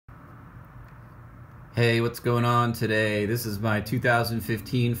Hey, what's going on today? This is my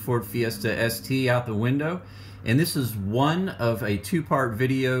 2015 Ford Fiesta ST out the window, and this is one of a two-part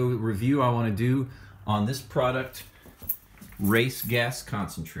video review I want to do on this product, race gas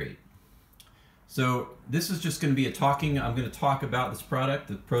concentrate. So this is just going to be I'm going to talk about this product,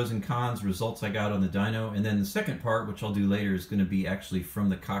 the pros and cons, results I got on the dyno, and then the second part, which I'll do later, is going to be actually from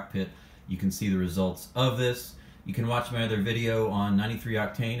the cockpit. You can see the results of this. You can watch my other video on 93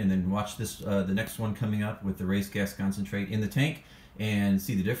 octane and then watch this, the next one coming up with the race gas concentrate in the tank and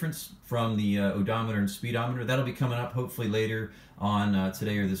see the difference from the odometer and speedometer. That'll be coming up hopefully later on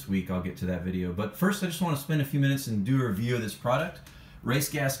today or this week. I'll get to that video. But first I just want to spend a few minutes and do a review of this product, race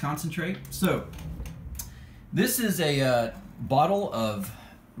gas concentrate. So this is a bottle of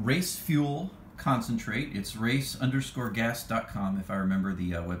race fuel concentrate. It's race_gas.com if I remember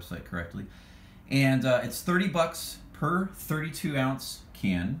the website correctly. And it's 30 bucks per 32 ounce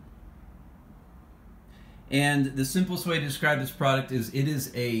can. And the simplest way to describe this product is it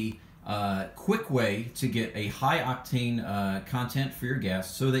is a quick way to get a high octane content for your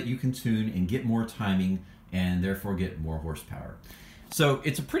gas so that you can tune and get more timing and therefore get more horsepower. So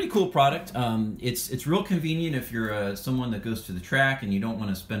it's a pretty cool product. It's real convenient if you're someone that goes to the track and you don't want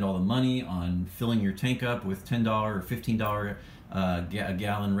to spend all the money on filling your tank up with $10 or $15 a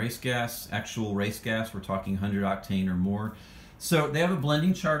gallon race gas, actual race gas. We're talking 100 octane or more. So they have a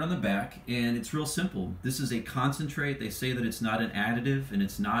blending chart on the back, and it's real simple. This is a concentrate. They say that it's not an additive, and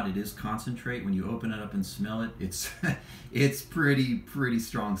it's not. It is concentrate. When you open it up and smell it, it's pretty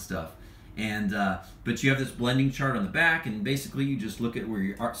strong stuff. And but you have this blending chart on the back, and basically you just look at where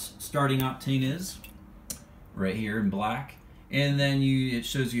your starting octane is, right here in black, and then it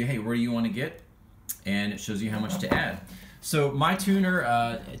shows you, hey, where do you want to get, and it shows you how much to add. So my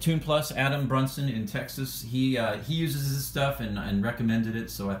tuner, Tune Plus, Adam Brunson in Texas, he uses this stuff and recommended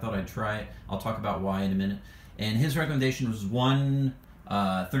it, so I thought I'd try it. I'll talk about why in a minute. And his recommendation was one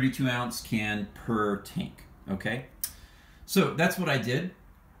 32 ounce can per tank. Okay, so that's what I did.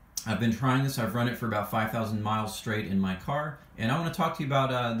 I've been trying this. I've run it for about 5,000 miles straight in my car, and I want to talk to you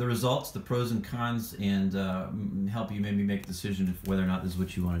about the results, the pros and cons, and help you maybe make a decision of whether or not this is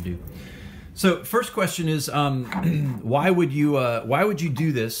what you want to do. So first question is, why would you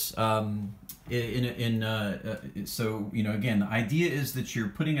do this? So you know, again, the idea is that you're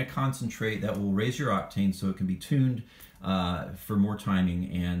putting a concentrate that will raise your octane so it can be tuned for more timing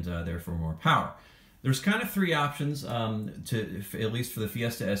and therefore more power. There's kind of three options, at least for the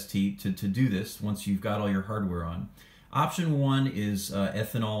Fiesta ST, to do this once you've got all your hardware on. Option one is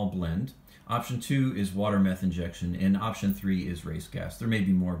ethanol blend. Option two is water meth injection, and option three is race gas. There may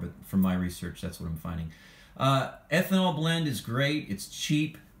be more, but from my research, that's what I'm finding. Ethanol blend is great. It's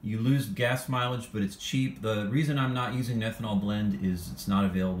cheap. You lose gas mileage, but it's cheap. The reason I'm not using an ethanol blend is it's not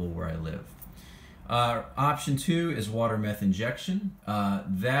available where I live. Option two is water meth injection.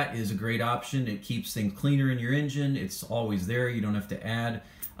 That is a great option. It keeps things cleaner in your engine. It's always there. You don't have to add.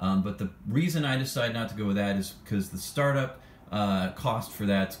 But the reason I decided not to go with that is because the startup cost for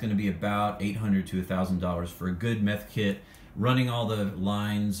that is going to be about $800 to $1,000 for a good meth kit, running all the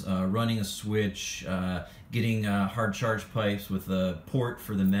lines, running a switch, getting hard charge pipes with a port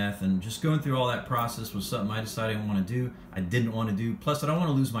for the meth, and just going through all that process was something I decided I didn't want to do. Plus, I don't want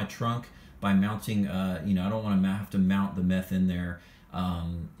to lose my trunk by mounting, you know, I don't want to have to mount the meth in there,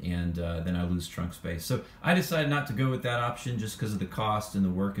 and then I lose trunk space. So I decided not to go with that option just because of the cost and the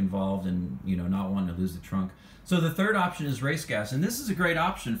work involved, and you know, not wanting to lose the trunk. So the third option is race gas, and this is a great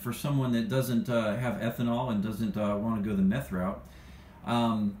option for someone that doesn't have ethanol and doesn't want to go the meth route,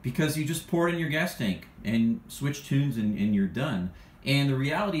 because you just pour it in your gas tank and switch tunes and you're done. And the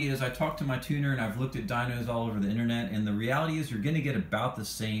reality is, I talked to my tuner and I've looked at dynos all over the internet, and the reality is you're going to get about the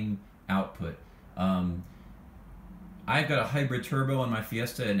same output. I've got a hybrid turbo on my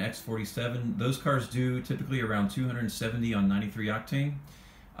Fiesta and X47. Those cars do typically around 270 on 93 octane.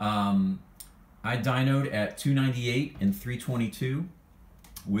 I dynoed at 298 and 322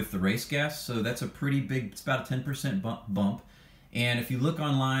 with the race gas, so that's a pretty big, it's about a 10% bump. And if you look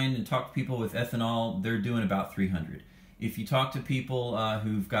online and talk to people with ethanol, they're doing about 300. If you talk to people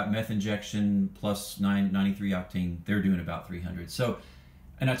who've got meth injection plus 93 octane, they're doing about 300. So,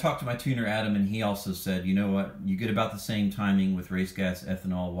 and I talked to my tuner Adam, and he also said, you know what, you get about the same timing with race gas,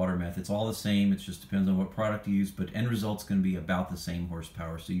 ethanol, water meth. It's all the same. It just depends on what product you use, but end result's going to be about the same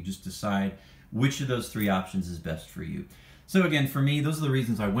horsepower. So you just decide which of those three options is best for you. So again, for me, those are the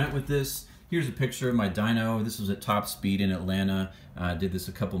reasons I went with this. Here's a picture of my dyno. This was at top speed in Atlanta. I did this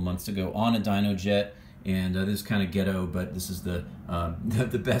a couple months ago on a dyno jet, and this is kind of ghetto, but this is the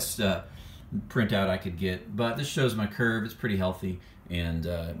best printout I could get. But this shows my curve. It's pretty healthy, and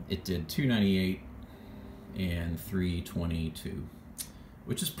it did 298 and 322,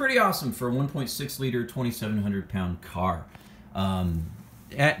 which is pretty awesome for a 1.6 liter, 2,700 pound car.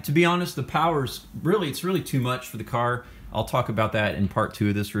 To be honest, the power's it's really too much for the car. I'll talk about that in part 2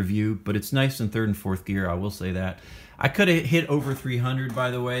 of this review, but it's nice in 3rd and 4th gear, I will say that. I could have hit over 300,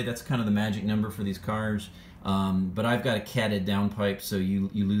 by the way. That's kind of the magic number for these cars. But I've got a catted downpipe, so you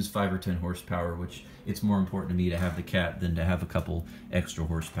lose 5 or 10 horsepower, which it's more important to me to have the cat than to have a couple extra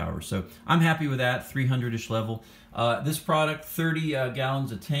horsepower. So I'm happy with that, 300-ish level. This product, 30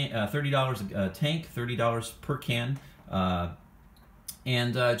 gallons a tank, $30 a tank, $30 per can.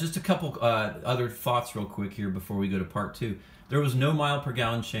 And just a couple other thoughts real quick here before we go to part 2. There was no mile per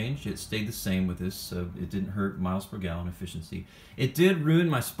gallon change. It stayed the same with this, so it didn't hurt miles per gallon efficiency. It did ruin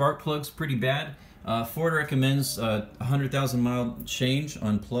my spark plugs pretty bad. Ford recommends 100,000 mile change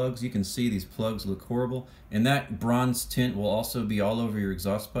on plugs. You can see these plugs look horrible. And that bronze tint will also be all over your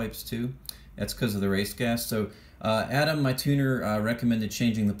exhaust pipes too. That's because of the race gas. So Adam, my tuner, recommended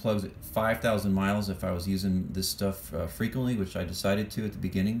changing the plugs at 5,000 miles if I was using this stuff frequently, which I decided to at the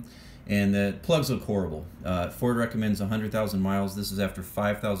beginning. And the plugs look horrible. Ford recommends 100,000 miles. This is after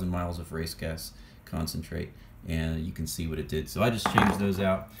 5,000 miles of race gas concentrate. And you can see what it did. So I just changed those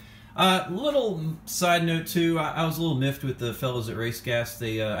out. Little side note too, I was a little miffed with the fellows at Race Gas.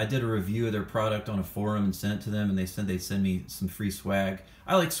 I did a review of their product on a forum and sent it to them, and they said they'd send me some free swag.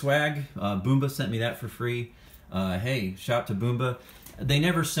 I like swag. Boomba sent me that for free. Hey, shout out to Boomba. They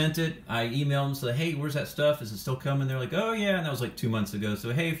never sent it. I emailed them and said, hey, where's that stuff? Is it still coming? They're like, oh yeah, and that was like 2 months ago.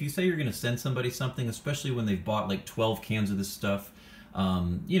 So hey, if you say you're going to send somebody something, especially when they've bought like 12 cans of this stuff,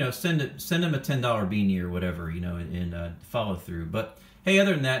 you know, send them a $10 beanie or whatever, you know, and follow through. But hey,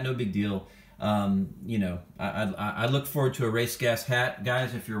 other than that, no big deal. You know, I look forward to a Race Gas hat,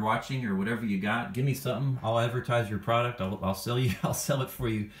 guys. If you're watching or whatever you got, give me something. I'll advertise your product. I'll sell you. I'll sell it for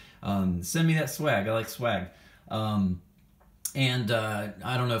you. Send me that swag. I like swag. And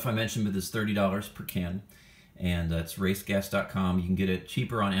I don't know if I mentioned, but it's $30 per can, and it's racegas.com. You can get it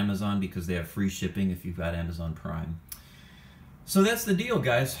cheaper on Amazon because they have free shipping if you've got Amazon Prime. So that's the deal,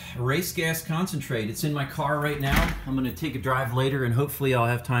 guys. Race Gas concentrate. It's in my car right now. I'm going to take a drive later, and hopefully I'll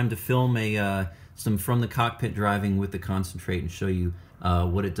have time to film some from the cockpit driving with the concentrate and show you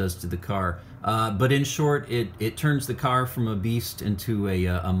what it does to the car. But in short, it turns the car from a beast into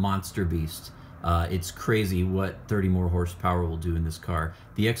a monster beast. It's crazy what 30 more horsepower will do in this car.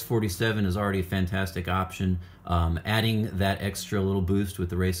 The X47 is already a fantastic option. Adding that extra little boost with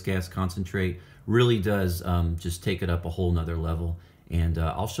the Race Gas concentrate really does just take it up a whole nother level. And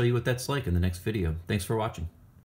I'll show you what that's like in the next video. Thanks for watching.